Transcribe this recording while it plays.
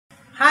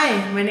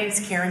Hi, my name is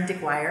Karen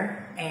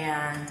Dickwire,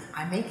 and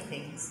I make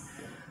things.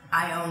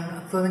 I own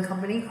a clothing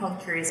company called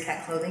Curious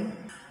Cat Clothing.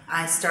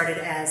 I started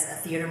as a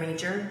theater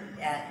major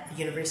at the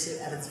University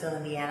of Evansville,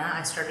 Indiana.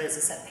 I started as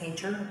a set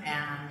painter,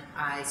 and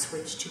I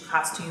switched to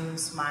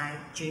costumes my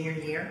junior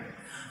year.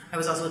 I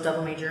was also a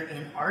double major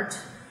in art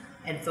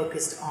and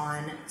focused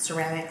on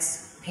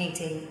ceramics,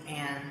 painting,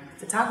 and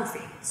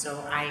photography.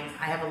 So I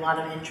have a lot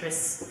of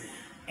interests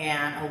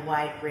and a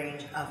wide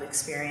range of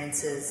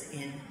experiences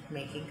in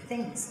making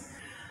things.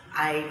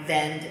 I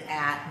vend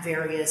at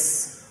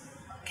various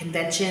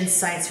conventions,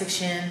 science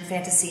fiction,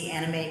 fantasy,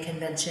 anime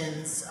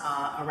conventions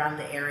around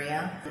the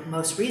area.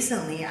 Most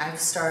recently,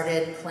 I've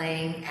started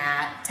playing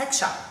at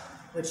TechShop,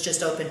 which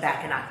just opened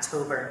back in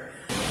October.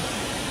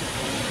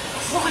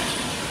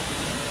 Crikey!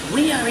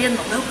 We are in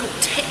the local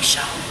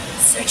TechShop,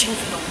 searching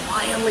for the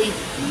wily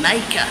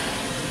maker.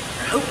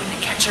 We're hoping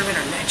to catch her in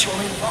her natural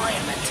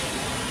environment.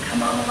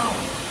 Come on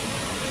along.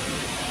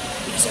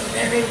 These are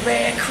very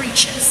rare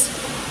creatures.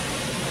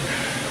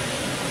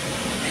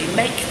 They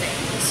make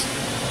things.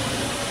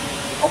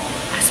 Oh,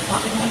 I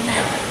spotted one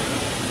now.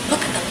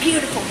 Look at the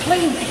beautiful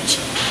plumage.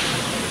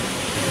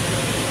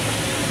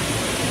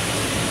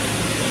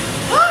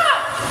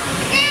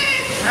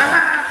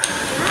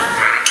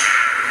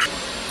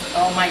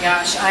 Oh my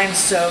gosh, I'm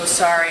so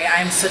sorry.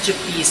 I'm such a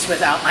beast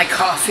without my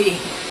coffee.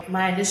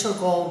 My initial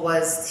goal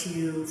was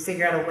to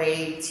figure out a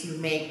way to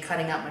make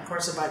cutting out my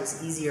corset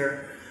bodies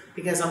easier,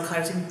 because I'm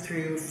cutting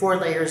through 4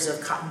 layers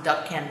of cotton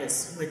duck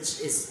canvas, which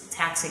is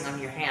taxing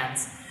on your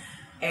hands.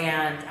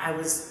 And I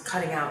was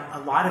cutting out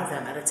a lot of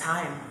them at a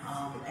time.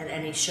 At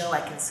any show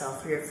I can sell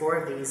 3 or 4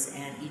 of these,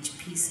 and each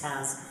piece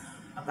has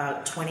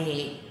about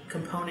 28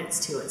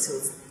 components to it,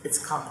 so it's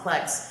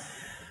complex.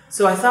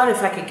 So I thought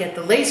if I could get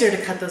the laser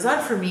to cut those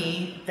out for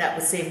me, that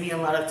would save me a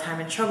lot of time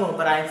and trouble,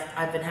 but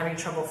I've been having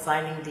trouble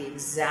finding the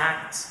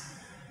exact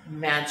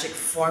magic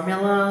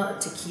formula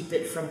to keep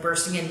it from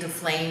bursting into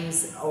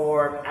flames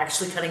or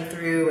actually cutting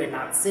through and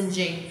not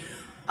singeing.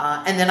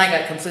 And then I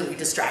got completely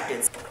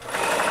distracted.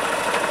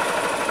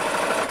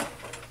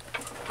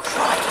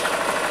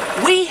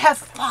 We have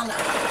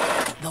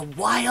followed the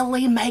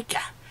wily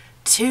maker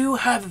to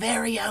her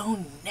very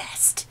own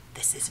nest.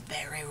 This is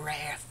very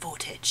rare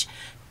footage.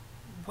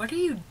 What are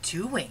you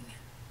doing?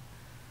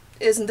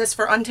 Isn't this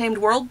for Untamed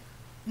World?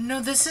 No,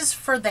 this is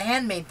for the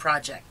Handmade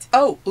Project.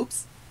 Oh,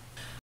 oops.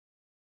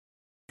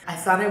 I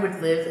thought I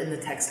would live in the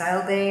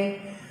textile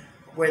bay,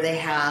 where they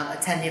have a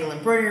 10-needle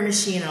embroidery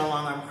machine and a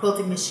long-arm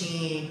quilting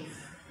machine.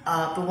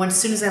 But as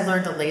soon as I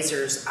learned the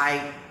lasers,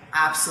 I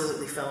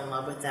absolutely fell in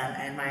love with them,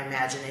 and my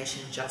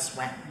imagination just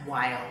went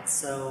wild.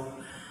 So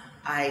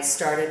I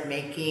started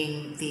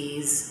making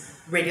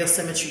these radial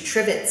symmetry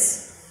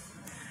trivets.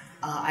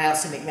 I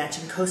also make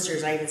matching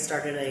coasters. I even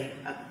started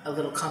a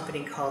little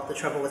company called The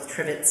Trouble with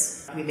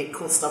Trivets. We make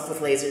cool stuff with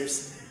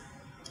lasers.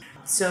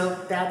 So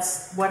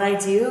that's what I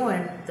do,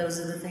 and those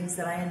are the things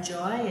that I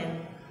enjoy,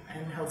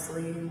 and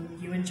hopefully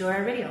you enjoy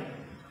our video.